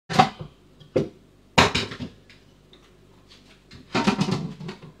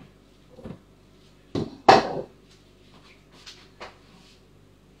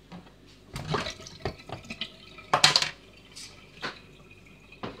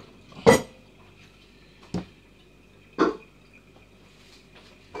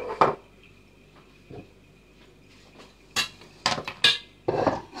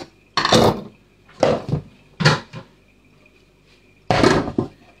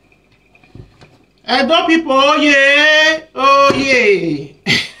Edo people, oh yeah, oh yeah.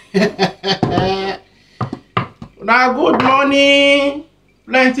 Now good morning,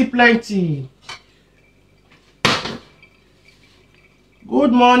 plenty.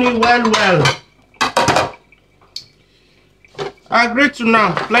 Good morning, well. I agree to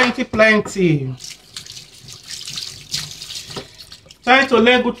now, plenty. Try to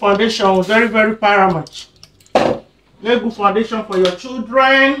lay good foundation, very paramount. Lay good foundation for your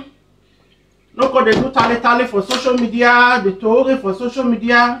children. No cause they do tally for social media, the story for social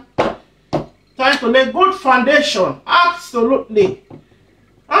media. Try to lay good foundation, absolutely.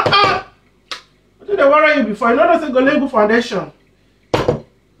 What did they worry you before? You know they go lay good foundation.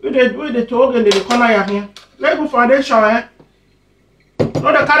 With the talk in the corner here. Lay good foundation, eh?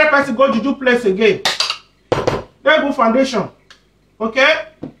 No the carry person go juju place again. Lay good foundation. Okay?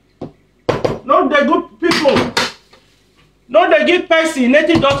 No the good people. No they give person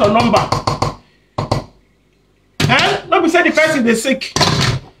native daughter number. Eh? No be say the person they sick.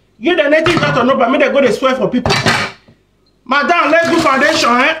 Give the native daughter number, make they go they swear for people. Madam, lay good foundation,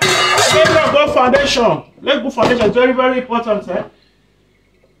 eh? Lay good foundation. Lay good foundation is very important, eh?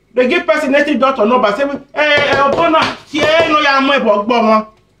 They give person native daughter number, say, a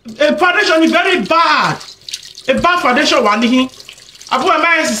foundation is very bad. A bad foundation one here. Abu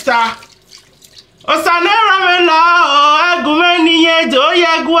my sister. Osanera me la agumeni ye do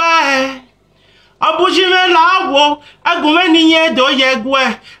yegwe. Abuji me la wo agumeni ye do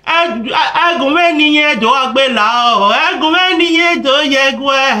yegwe. Agumeni ye do agbela o agumeni ye do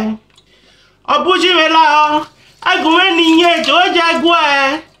yegwe. Abuji me la agumeni ye do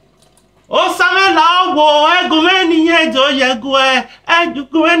yegwe. Osame la wo agumeni ye do yegwe.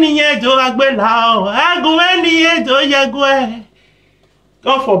 Agumeni ye do agbela o agumeni ye do yegwe.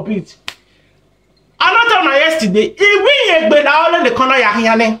 God forbid. Another one yesterday, if we ain't been all in the corner,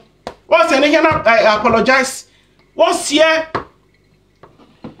 Yahiane. What's any here? I apologize. What's here?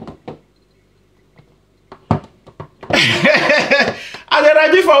 Are they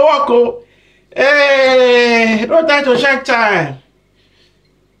ready for work? Oh, hey, no time to check time.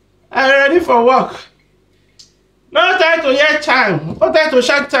 I'm ready for work. No time to check time. No time to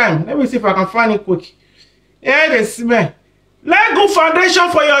check time. Let me see if I can find it quick. Yeah, they smell. Lay good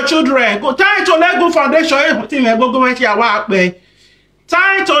foundation for your children. Go time to lay good foundation. Time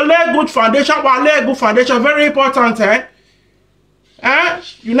to lay good foundation. While lay good foundation, very important, eh?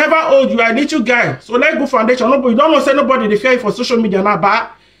 You never old, you are a little guy. So lay good foundation. No, you don't know say nobody they fear for social media now,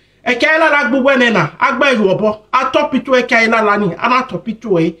 but a kaila like buwenena. Agba yobo. I top it to a kaila lani. And I top it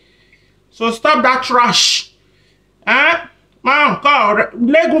to a. So stop that trash. Man, God,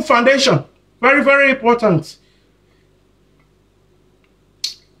 lay good foundation. Very important.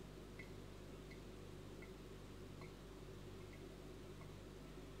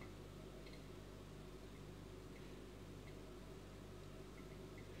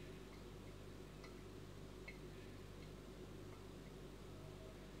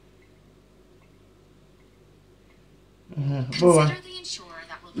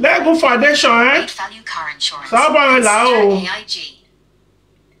 Lego foundation, eh? Sabon lao.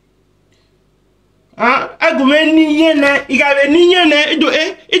 Agumeni yene, igabe ni yene,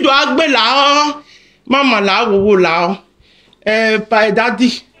 ido agbe lao. Mama lao, wo lao. By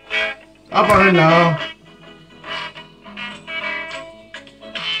daddy. Sabon lao.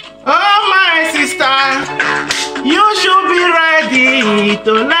 Oh my sister, you should be ready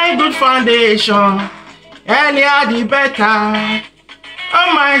to lay good foundation. Earlier the better.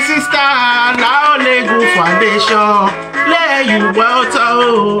 Oh my sister, now lay good foundation. Lay you well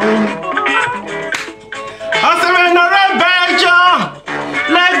to. Also when no rebellion,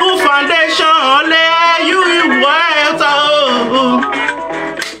 lay good foundation. Lay you well to.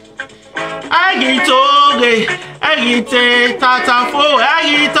 I get tata fo, I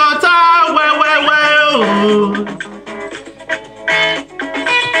get tata well.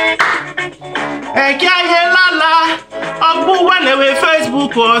 Ekaye lala, ogbu wale we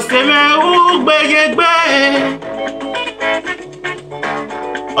Facebook o se me ugbegegbe.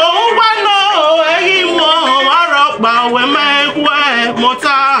 Ohun wa no eyi mo aropa we mewe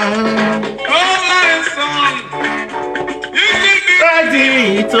mota. Oh my son, you should be ready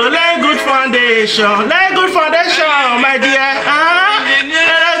to lay good foundation. Lay good foundation, my dear. In the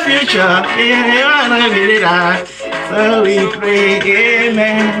future, so we pray,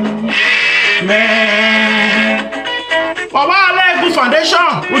 amen. Man, Baba, lay good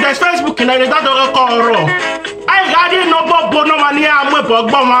foundation with the Facebook and the data call. I got it no bobo no money. I'm with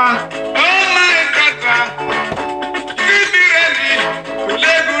Bogboma. Oh my God, you be ready to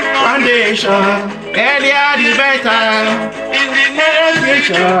lay good foundation. Earlier the better.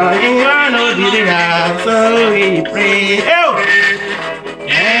 So we pray.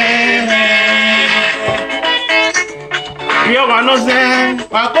 Yo, I know that.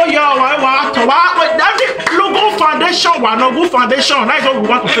 I go yo, that logo foundation, one no good foundation. That's what we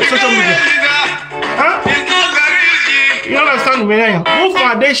want to fix social media. Huh? You understand me? Good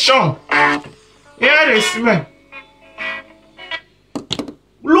foundation. Here is man.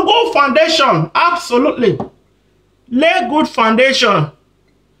 Logo foundation, absolutely. Lay good foundation.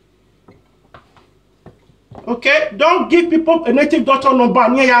 Okay, don't give people a native daughter number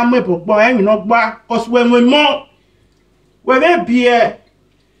near your maple, but I'm not back because when we more. We may be a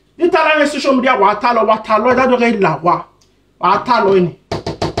little social media, what talo, that don't get la wa talo in.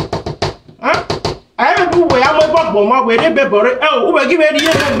 Huh? I have do where I'm a bomber, where they be buried. Oh, we give a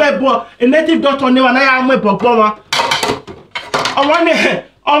native daughter near an I am a bomber.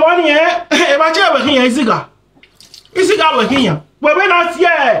 On 1 year, if I tell here is cigar. Is cigar here. Well, when I see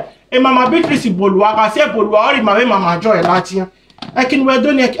a Mamma Beatrice Bolwa, I say Bolwa, my Mamma Joy Latia. I can well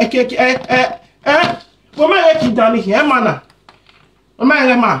donate a cake. What am I done here, man?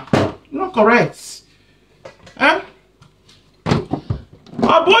 Not correct. Eh?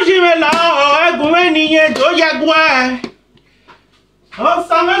 Abojimela, I go any year, do yagua. Oh,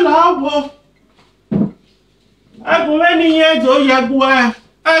 Samela, I go any year, do yagua.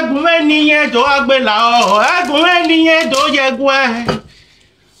 I go any year, do agbela. I go any year, do yagua.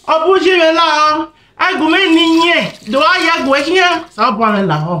 Abojimela, I go any year, do yagua here.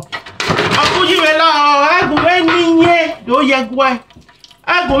 Sabamela. Abojimela, I go any year, do yagua.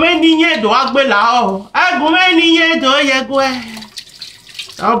 I go any year, do agbela. I go any year, do yagua.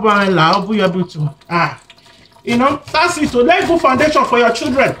 You know, that's it. So let's go foundation for your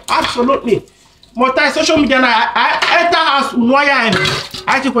children. Absolutely. Multi social media. I enter house unwaya.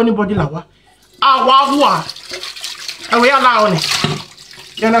 I take anybody lawa. And we allow it.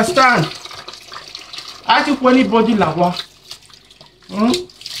 You understand? I take anybody lawa.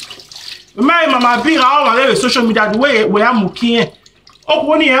 My mama be all social media the way we are looking. Oh,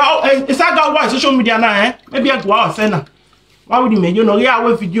 when you it's a social media now, maybe I go out send. Why would you make you know? Yeah, I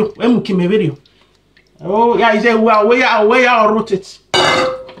will video. I'm making a video. Oh, yeah, he said, well, where I wrote it.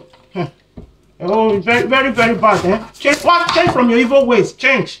 Oh, very, very, very bad, eh? Change from your evil ways.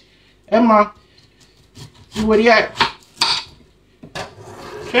 Change. Emma, see where you at.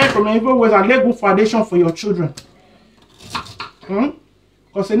 Change from your evil ways and lay good foundation for your children.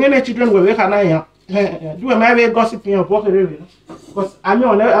 Because the name children will wake at night. Do a maybe gossiping of walk away. Because I'm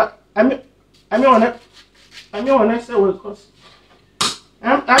on it. I'm on it. So because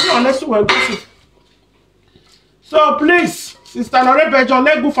I'm honest with gossip. So please, Sister Loretta John,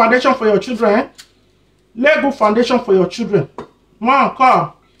 lay good foundation for your children. Eh? Lay good foundation for your children. Man,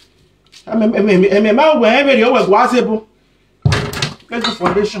 call. I'm a man wherever you always was able. Lay good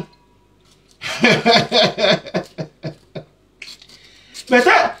foundation.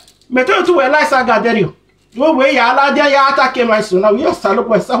 Better to realize Saga there you. No way, ya la dia ya attack my son. Now you start look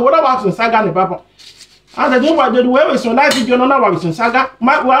myself. What about some Saga and Papa? And the do what they do with some live video, no, about some Saga.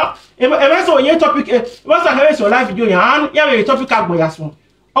 Well, if so, your topic, what's a heavy live video, ya a topic up by us one.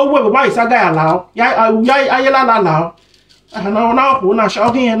 Oh, well, why is Saga allow? Ya, allow. I know now, who not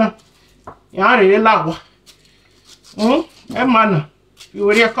shouting, and ya really loud. Man, you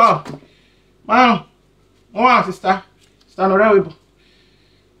will call. Man, one sister, stand around.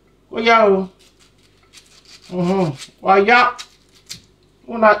 Oh, yeah. Well, yeah.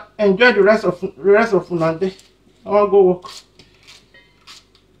 Wanna enjoy the rest of Funande. I wanna go walk.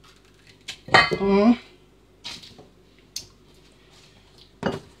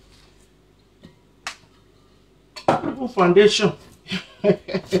 Good foundation.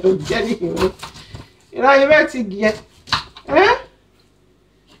 Jenny, you know, you better get. Eh?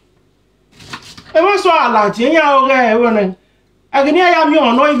 I want so a lot. Yeah, okay. I can hear you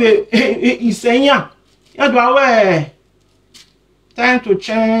on he's saying, yeah, do away. Time to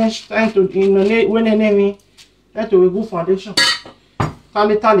change, time to when enemy, time to a good foundation.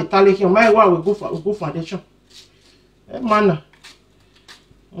 Tally here. My wife will go for a good foundation. Man.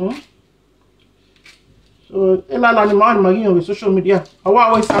 So, Ella man magin with social media. I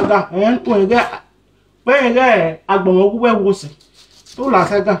always saga and when you get Agbomo was so last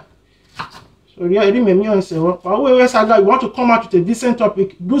saga. So yeah, I didn't and say, well, however, Saga, you want to come out with a decent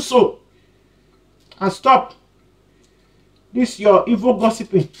topic, do so. And stop. This your evil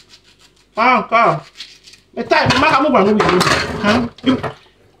gossiping. Car. The time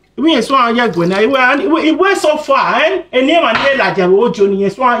we is one year ago now. It went so far, and name and like your Johnny.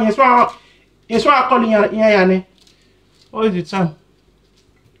 Yes, one calling Yanni. All the time.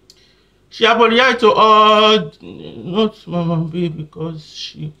 She apologized to all, not Mama B, because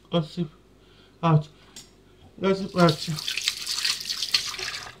she gossip out. Gossip out.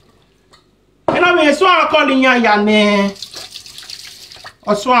 You know me, so I call in Yane.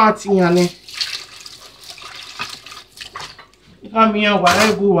 Or so I Yane. You come here,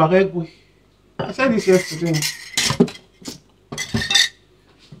 whatever. I said this yesterday.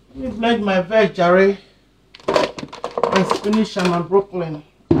 Let me blend my veg, Jerry. And spinach and broccoli.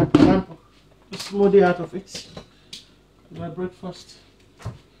 At the smoothie out of it. My breakfast.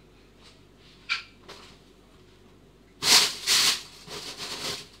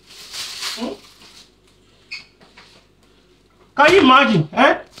 Can you imagine?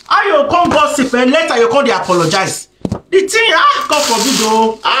 How you come gossip and later you come they apologize? The thing, God forbid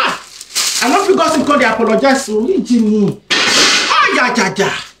though. I know if you gossip come they apologize. So he Jimmy.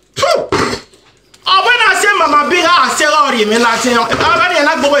 Oh, when I say Mama Big, I say all you mean like I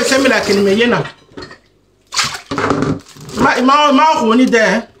not go say me like in me, you know. My only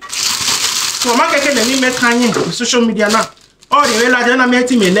there. So my can let me make Kanye social media now. All the way like then I met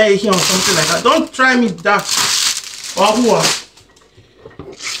him lay here or something like that. Don't try me that. Or who are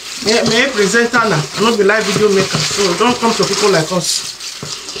me presenter now. I'm not be live video maker. So don't come to people like us.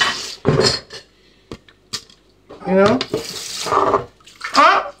 You know?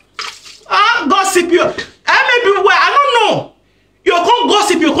 Gossip you. Maybe where I don't know. You can't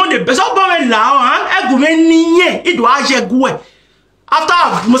gossip, you can't the best of after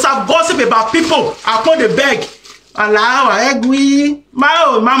I must have gossip about people, I call the beg. Allow egui.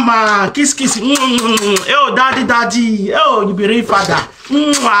 My mama, kiss. Oh, daddy. Oh, you be real father.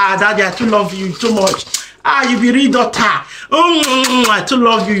 Daddy, I too love you too much. You be real daughter. I too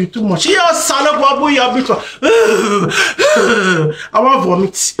love you too much. You salad babu, you bit. I want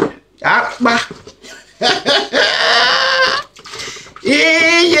vomit.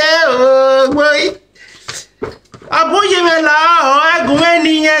 Yeah, boy. Aboye me la, egun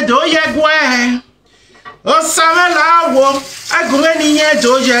eniyan do ye gwe. O same la wo, egun eniyan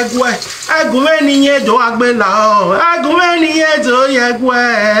do ye gwe. Egun eniyan do agbe la o. Egun eniyan do ye gwe.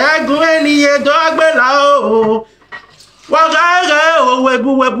 Egun eniyan do agbe la o. Wa ga o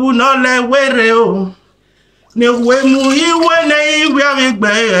webu no le were o. Ne we mu iwe ne iwe amigbe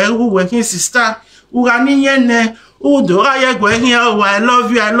ewu kin sister. Ura niyen ne udo aye gwe hin o. I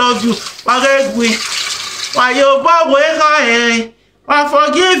love you. Wa ga gwe. Why you bow way? I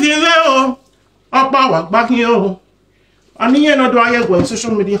forgive you, oh. Up back here. I need not do I go on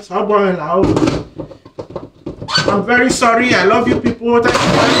social media. I'm very sorry. I love you people. Thank you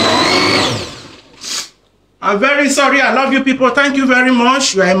very much. I'm very sorry. I love you people. Thank you very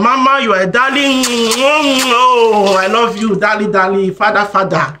much. You are a mama. You are a darling. Oh, I love you, darling, father,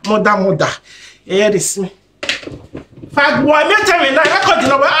 mother. Here is me. Fact, boy, me tell me that record,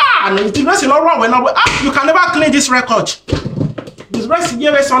 no, it's not wrong. You can never clean this record. Disgrace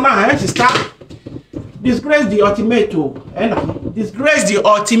the son now, sister. Disgrace the ultimate, disgrace the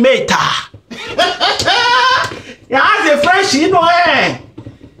ultimate. Yeah, as a French, you know,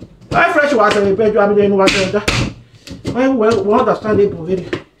 My French was a bed, I mean, what we understand it video.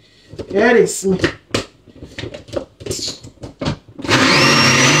 Here is me.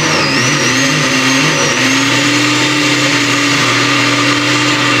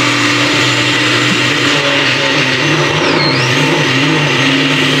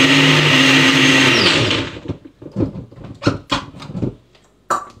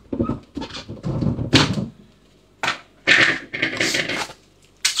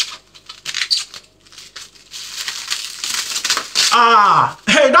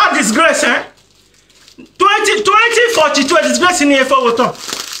 Hey, that disgrace, 2042 disgrace in here for what?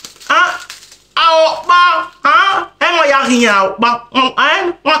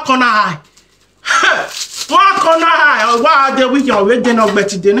 What corner high? What corner high? Why are they with your wedding or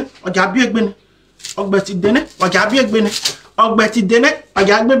Betty dinner? Or Jabby Bin? Or Betty dinner? Or Jabby Bin? Or Betty dinner? Or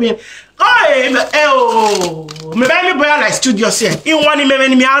Jabby Bin? Oh, maybe boy like studio say. In one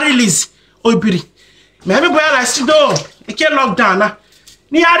me release. Oh, beauty. Maybe boy like studio. I can't lock down.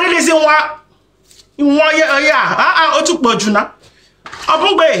 Ni a release in one year. O took Bojuna.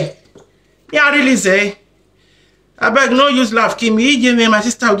 Abungbe. Ni a release, I beg no use laugh. Kimi, give me my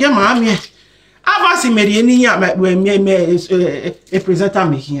sister, get my army. I've asked me any year, a presenter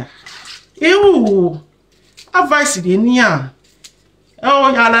me here. Ew, advice in here.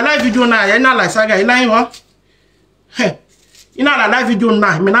 Oh, yeah, I live video now. You're not like Saga. You like what? Hey, you're not live video now.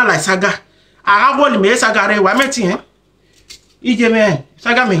 I'm not like Saga. I have one me Saga. Why met you? Ije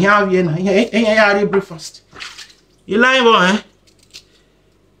Saga me here here na. Here breakfast. You like what?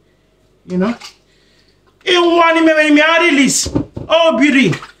 You know? In one me release. Oh,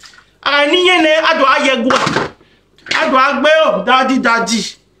 beauty. Aniyene ado ayegwa. Ado agbe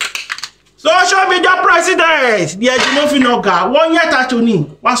daddy. Social media president, the Edimofi Noga, 1 year title ni.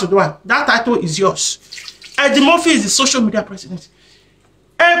 What's the one? That title is yours. Edimofi is the social media president.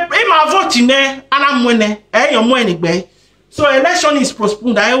 My vote in there, and I'm winning. Your money, babe. So election is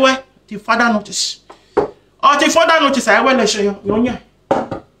postponed. I will the further notice. Or the further notice, I will show you.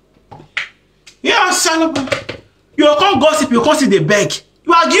 Yeah, son. You can't gossip, you can't see the beg.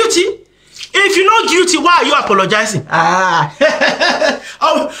 You are guilty. If you're not guilty, why are you apologizing?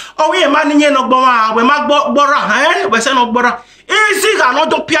 We man in no bora, we mag bora, we say no bora. Easy not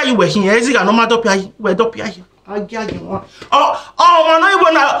do pia you were here, easy no matter pia, we do pia you. I get you one. Oh,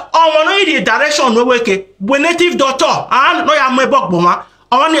 the direction no work. We native doctor, and no, I'm a bog boma.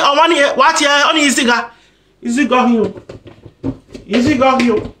 I want what here on easy got you. Easy got you. Easy got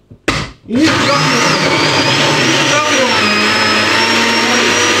you.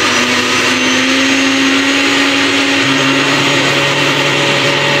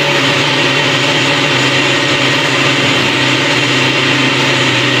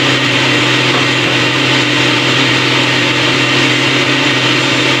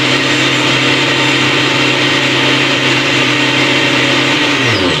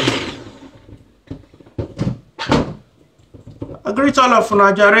 I greet all of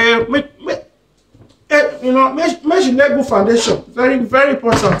Nigeria. You know, make your Lego foundation very, very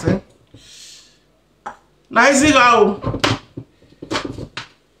important. Easy not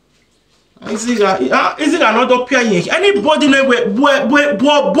up here. Anybody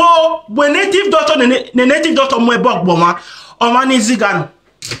we native doctor, the native doctor mwe bok boma. Oman easy gun.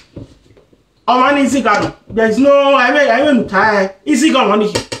 There is no. I won't tie. Easy gun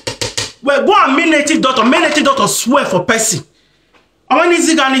money. We go and native doctor swear for person. Oman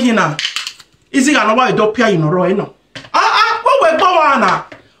easy gun here now. Easy gun why do pia in row, you know. What we go on now?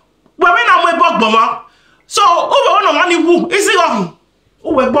 We na bok boma. So over on money woo. Easy gun.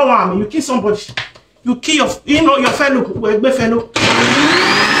 Oh, we go on. You kill somebody. You kill your fellow. We be fellow.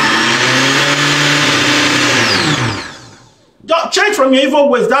 Just change from your evil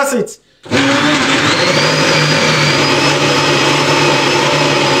ways. That's it.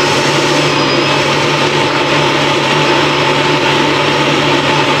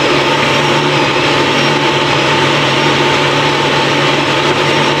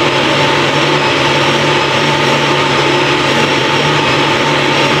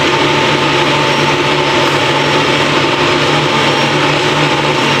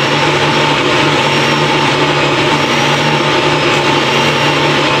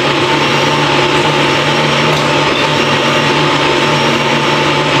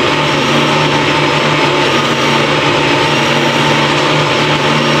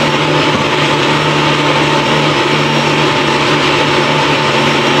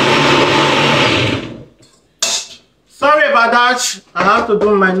 That I have to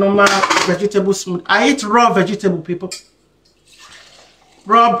do my normal vegetable smoothie. I eat raw vegetable, people.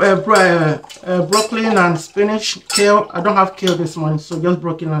 Raw broccoli and spinach. Kale. I don't have kale this morning, so just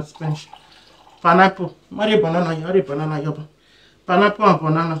broccoli and spinach. Pineapple. Mari banana. Yari banana. Yoba. Pineapple and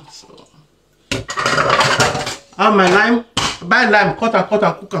banana. So I have my lime. I buy lime, cut and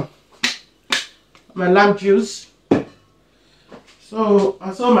cook them. My lime juice. So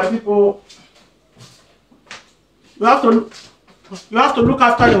I saw my people. You have to look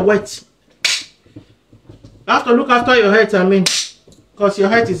after your weight. You have to look after your health, I mean, because your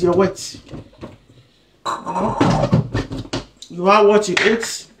health is your weight. You are what you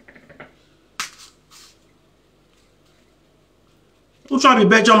eat. Who try to be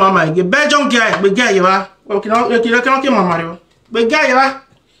Belgium mama? The Belgium girl, the girl you are. Well, cannot kill mama. The girl you are.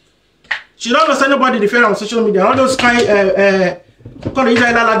 She don't understand nobody different on social media. All those kind call it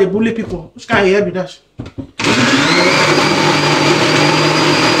like they bully people. Which kind of hair be that?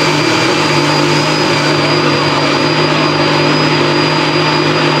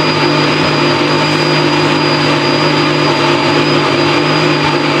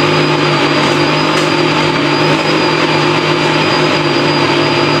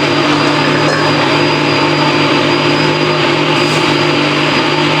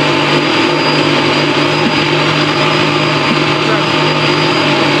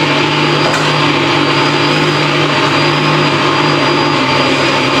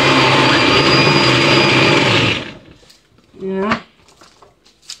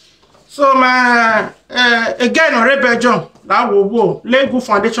 Again, on Belgium, that will lay good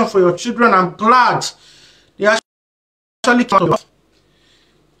foundation for your children. I'm glad they actually came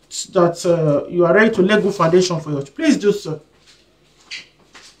that you are ready to lay good foundation for your children. Please do so.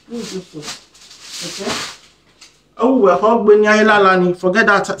 Please do so. Okay. Oh, we're all going to forget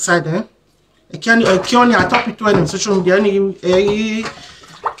that side, eh? I can't top it on social media. Any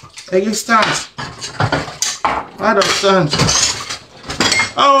stand. I understand.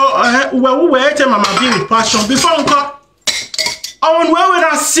 Oh, well, we were Mama B with passion before uncle. I want when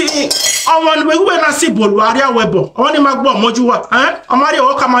I see. I want when I see Bolwaria Webo. I want him to go Mojua. Eh? Amari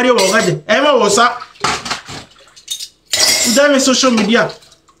or Kamari already. Emma was up. Then social media.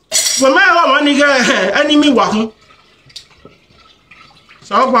 When my money get enemy walking.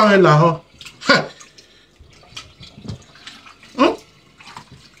 So I'm going to laugh.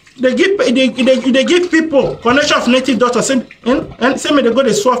 They give people connection of native daughters and say me they go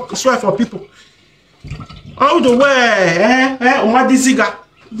to swear for people. How the way what this guy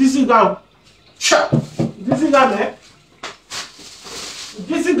me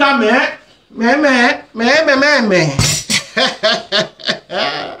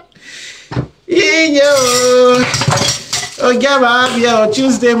oh yeah,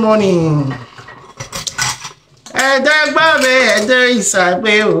 Tuesday morning. Time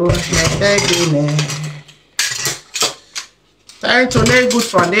to lay good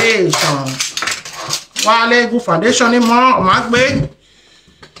foundation. Why lay good foundation in more? Mark big.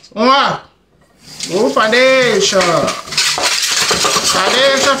 Good foundation.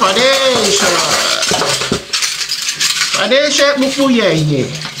 Foundation, mufu yeah.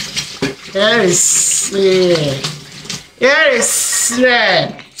 Here is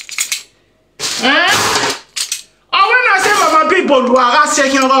red. Mama people who are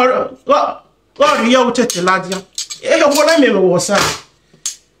asking God, Utete ladia. What I was saying.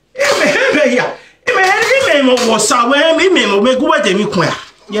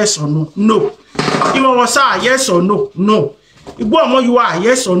 Yes or no? No. You was yes or no? No. You go more you are,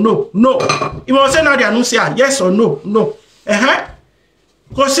 yes or no? No. You must say Nadia no say yes or no? No.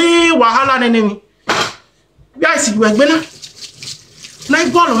 Kosi wahala neneni. Guys, you are gonna. Na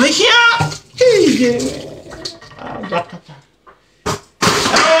go over here.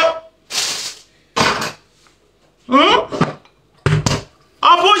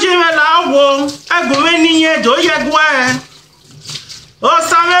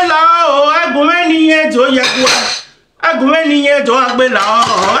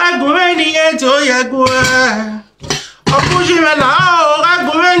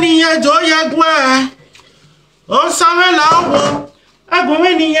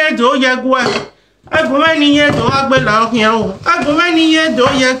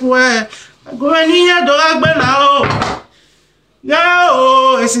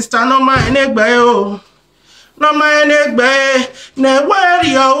 Yo, sister, no my negbe o. No my negbe, ne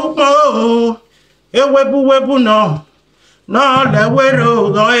weri o. Webu no. No le wero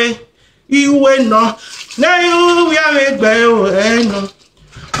go iwe no. Ne you we megbe o no.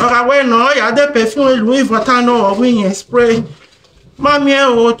 Ora we no ya de perfume Louis Vuitton o win spray. Mami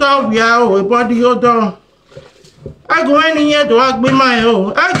o to wia o body odor. Ago eni ye do agbe mai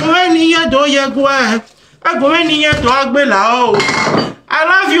o. Ago eni ye do ye gwa. I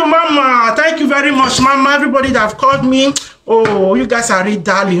love you, Mama. Thank you very much, Mama. Everybody that have called me. Oh, you guys are really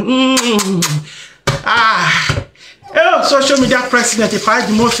darling. Oh, social media president. If I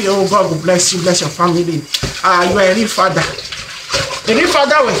do more for you, oh, God will bless you, bless your family. You are a real father. A real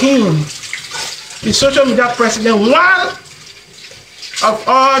father with him. The social media president, one of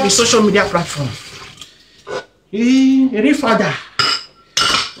all the social media platforms. A real father.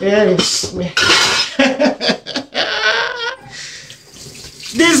 Yes.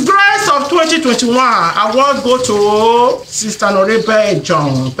 Disgrace of 2021 award go to Sister Norebe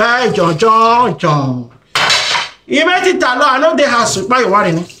John. John. You met it alone. I know they have to buy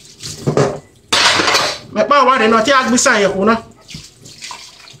one. Me buy one not the agbisa yekuna.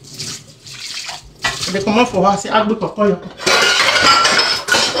 They come for us. Agbi koko yoko.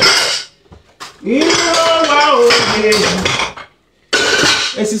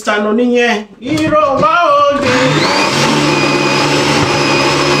 Sister Noninye, hero wow.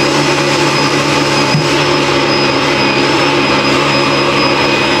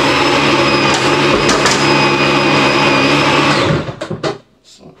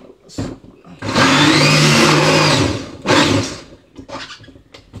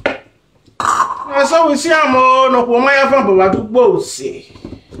 So we see amo no po maya fan bo adugbo se.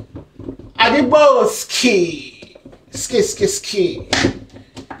 Adigbo ski.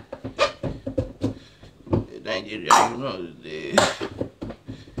 Nigeria, you know the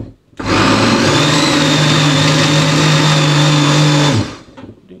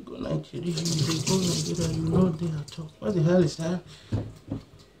they go Nigeria, you know they are talk. What the hell is that?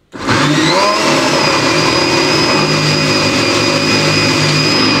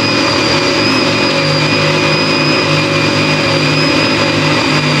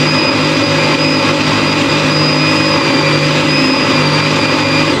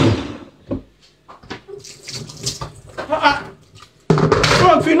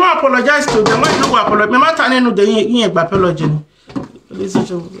 apologize to them. When you go apologize, me matter no dey yin apology.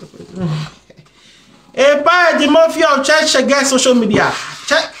 A by the mafia of church against social media.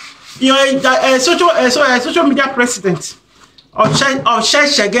 You know, social media president of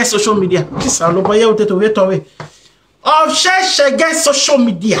church against social media. This is no boy Utete wait away. Of church against social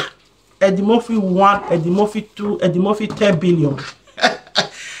media. The Murphy 1, the Murphy 2, the Murphy 10 billion.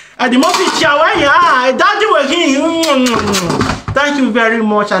 The Murphy Chihuahua, daddy working. Thank you very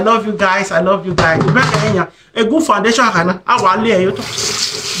much. I love you guys. I love you guys. A good foundation, Hannah.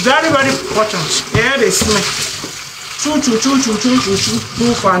 Very, very important. Yeah, they see me.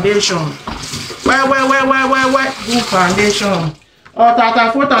 Good foundation. Where? Good foundation. Oh,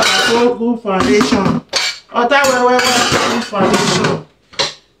 tata, good foundation. Oh, good foundation.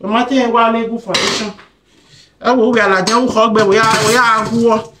 We might want good foundation. Oh, we are like young hog, but we are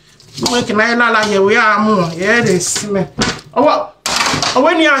who. We are more. Yeah, they see me. Oh,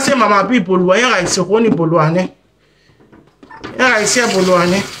 when you say, Mama, people, where I say, only Boluane. Yeah, I say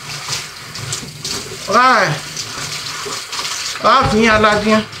Boluane. Right. Viens là,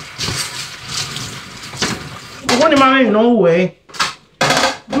 viens. What am I no way?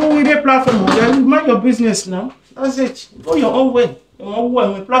 Do with the platform, you mind your business now. That's it. Go your own way. Your own way,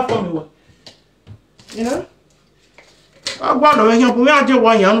 my platform. You know? I want to hear from you.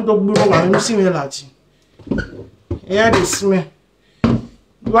 One young dog, you see me like. Yeah, this me.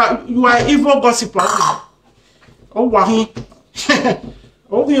 You are evil gossiper. Oh, why?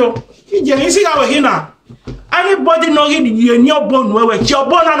 Oh, you see how we now. Anybody know you new born where your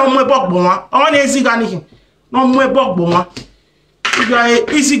born and no more bog. I want to see anything. No more bog. You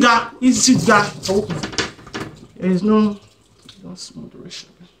are easy guy. There is no moderation.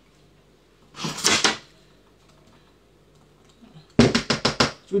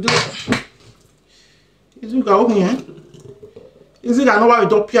 So do is you go here? Is it another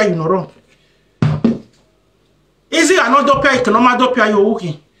dopia you know wrong? Is it another dopia you cannot dopia you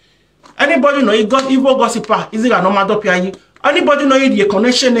okay? Anybody know you got evil gossiper? Is it another dopia you? Anybody know you the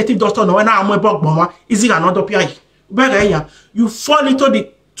connection native doctor no when I'm a bog bomber? Is it another dopia you? Better you fall into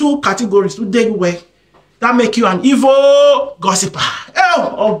the two categories today where that make you an evil gossiper.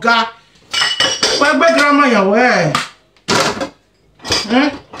 Oh God! Where grandma you where?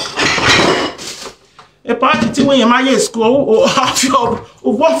 A party when you my school or half your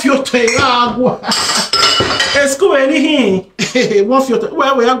what your tail. A school anything. One filter.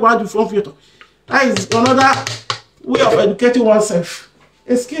 Where we are going to from filter. That is another way of educating oneself.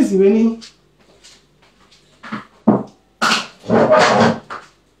 Excuse me.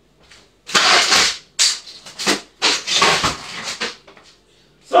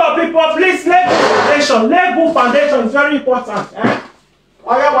 So people, please lay good foundation. Lay good foundation is very important.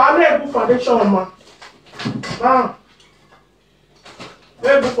 Oh yeah, lay good foundation, man. Now,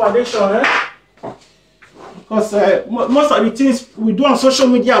 lay good foundation, because most of the things we do on social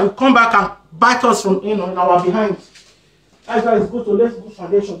media will come back and bite us from in our behind. That's why it's good to lay good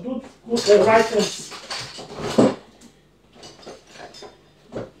foundation. Do good right things.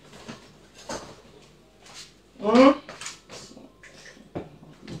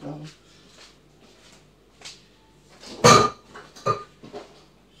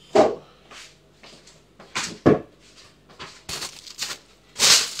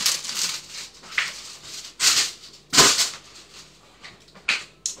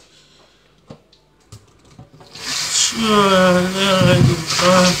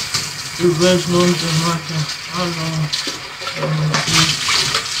 Revenge known to matter. How long?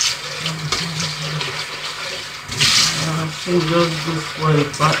 I think just go for it,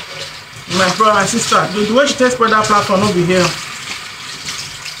 but my brother and sister, the way she takes for that platform, not be here.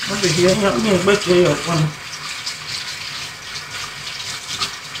 Not be here. Me expect to hear your phone.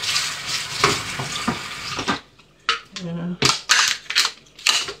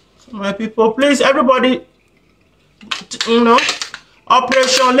 So my people, please, everybody, you know.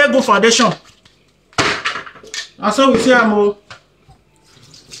 Operation Lego Foundation. That's what we say, Amo.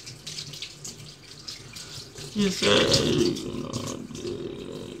 You say,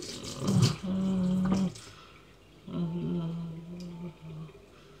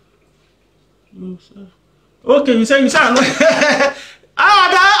 okay, you say, they go,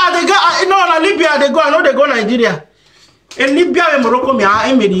 no, Libya, they go, I know they go Nigeria. In Libya and Morocco,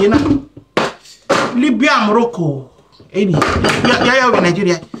 Medina. Libya, Morocco. Yeah,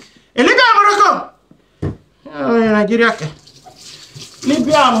 Nigeria. Libya, Morocco. Nigeria.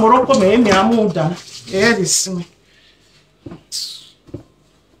 Libya, Morocco, me amu done. Yeah, this me.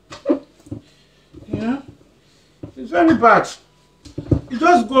 Yeah, it's very bad. You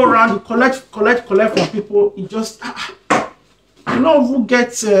just go around, you collect from people. You just, you know who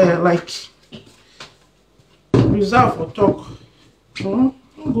gets like reserve for talk.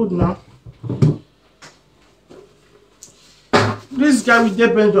 Good now. This guy with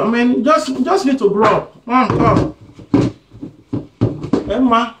depend. I mean, just need to grow up. Come.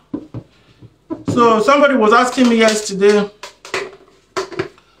 Emma. So somebody was asking me yesterday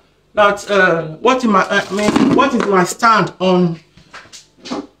that what is my stand on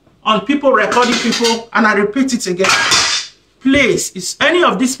people recording people, and I repeat it again. Please, is any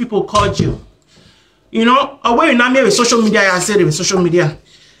of these people called you? You know, away in with social media, I said with social media.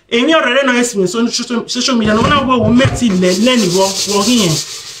 And you already know it's social media. No one will make it learn here.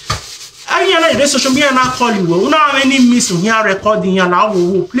 I know social media not call you. We don't have any miss here recording here now.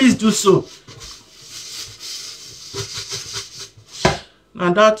 Please do so.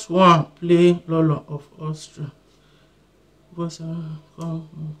 Now that one play Lolo of Austria. We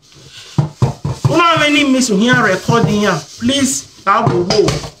don't have any miss here recording here. Please, that will go.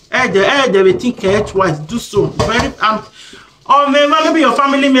 They will think twice. Do so. Very or maybe your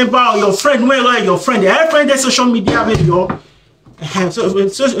family member or your friend, where your friend, your friend, the social media video. So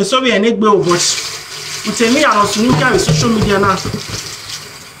we are not going to tell me I'm not with social media now.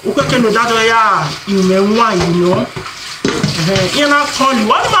 You can know that you may want, you know. You're not calling.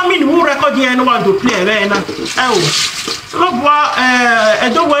 What do I mean? Who record here and want to play? I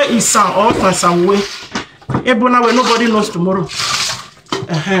don't know where is some or some way. Ebona where nobody knows tomorrow.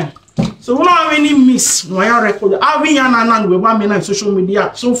 So we don't have any miss. No, I record. I we are we 1 minute social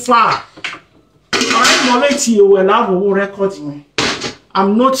media so far. I'm not you when I will recording.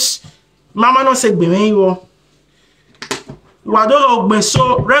 I'm not. Mama not say be you. You are don't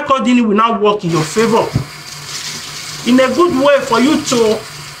so recording will not work in your favor. In a good way for you to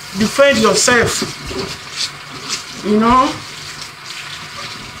defend yourself. You know.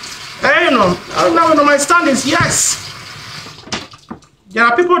 You know, my stand is yes. There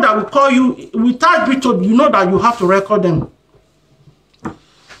are people that will call you without being told. You know that you have to record them.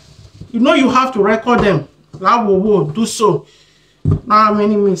 You know you have to record them. That will do so. Now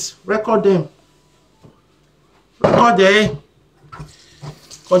many means record them. Record them.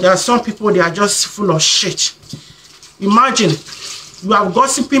 Because there are some people they are just full of shit. Imagine you are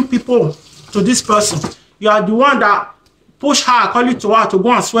gossiping people to this person. You are the one that push her, call it to her to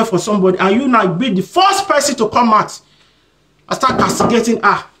go and swear for somebody, and you now be the first person to come out and start castigating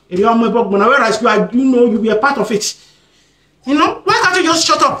her. Whereas you know you be a part of it. You know, why can't you just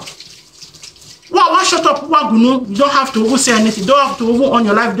shut up? Why shut up? You don't have to say anything. You don't have to on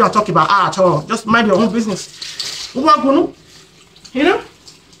your life don't talk about her at all. Just mind your own business. You know?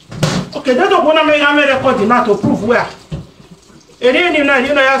 Okay, that's not gonna make a recording now to prove where. You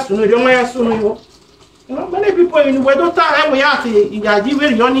know, many people in the weather time we have to are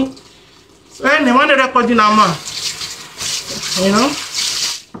very young. So any one recording a man. You know?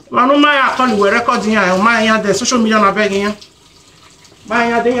 Man, my call you recording here, my the social media na begging. My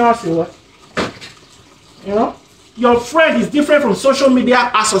you know, your friend is different from social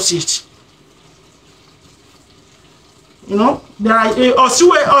media associate. You know, there are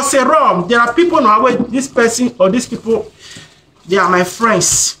there are people now where this person or these people they are my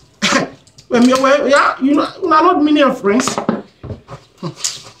friends. When you yeah, you know, not many of friends.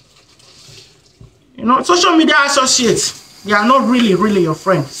 You know, social media associates, they are not really your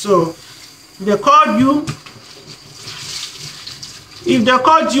friends. So if they called you,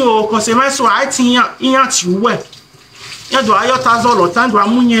 because I think you well. You do your task all the time,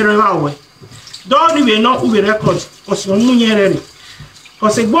 don't even know who we record because you're munyere.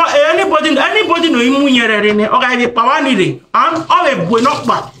 Because anybody know you munyere or I be power needing and all a boy not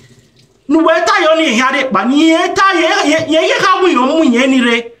bad. No weta yoni hade ba ni eta ye ka wu yo munye ni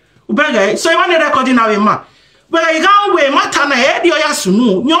re ubega so e wan recording na we ma but I can we mata na he di oya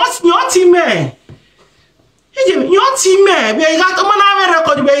sunu nyo ti me nyo ti me be ga to na we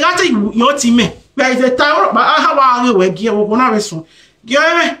record be ga te nyo ti me be is a time ba ha wa we gi wo na we so gi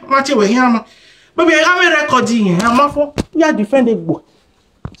e ma ti we here ma be ga we recording amafo ya defend egbo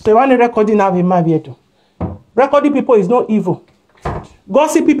so e wan recording na we ma be to recording people is not evil.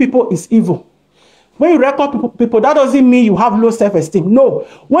 Gossiping people is evil. When you record people, that doesn't mean you have low self-esteem. No.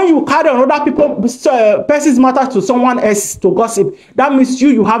 When you carry on other person's matter to someone else to gossip, that means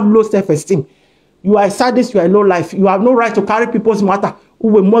you have low self-esteem. You are a sadist, you are a low life. You have no right to carry people's matter.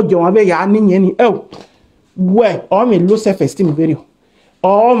 Where or me low self-esteem video.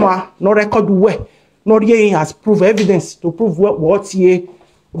 Or ma no record where no has proof evidence to prove what he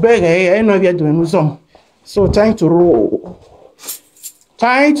doing some. So time to roll.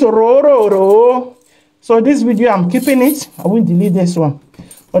 Time to roll. So this video I'm keeping it. I will delete this one.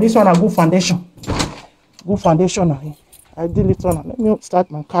 But this one a good foundation. Good foundation. I did it on. Let me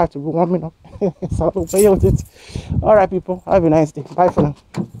start my car to be warming up. So I'll play with it. All right, people. Have a nice day. Bye for now.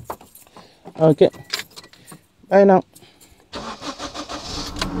 Okay. Bye now.